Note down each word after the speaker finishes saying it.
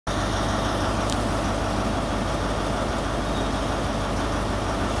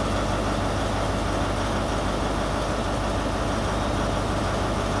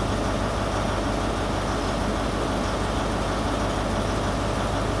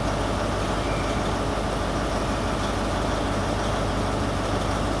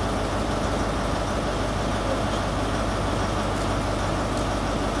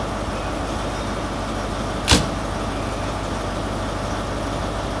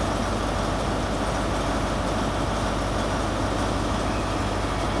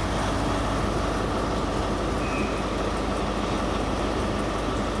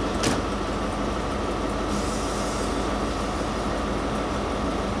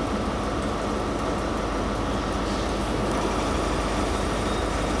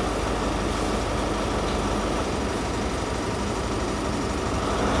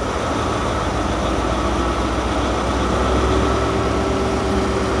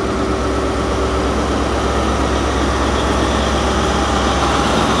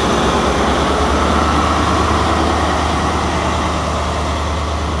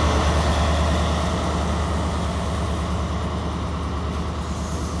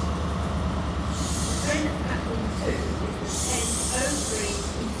2 is the 10:03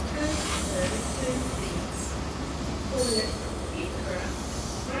 East Coast service to Leeds. For Peterborough,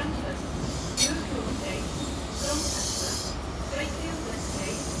 Grantham, Newcastle Gate, Doncaster, Wakefield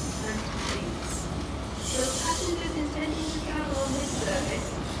Westgate and Leeds. For passengers intending to travel on this service,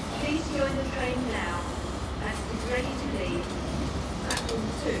 please join the train now as it is ready to leave. Platform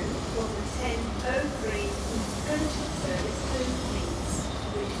 2 was the 10:03 East Coast service to Leeds,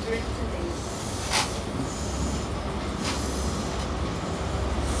 which is ready to leave.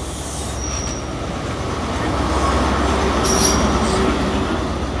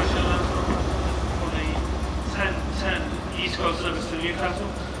 East Coast service to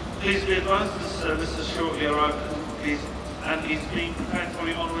Newcastle. Please be advised this service has shortly arrived and is being prepared for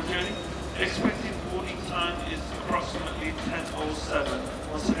your onward journey. Expected boarding time is approximately 10:07.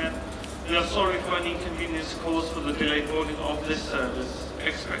 Once again, we are sorry for any inconvenience caused for the delayed boarding of this service.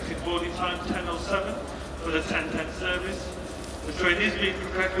 Expected boarding time 10:07 for the 10:10 service. The train is being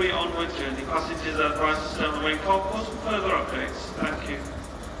prepared for your onward journey. Passengers are advised to stay on the main concourse for further updates. Thank you.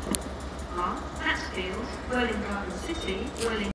 Hatfield, Welling Garden City, Welling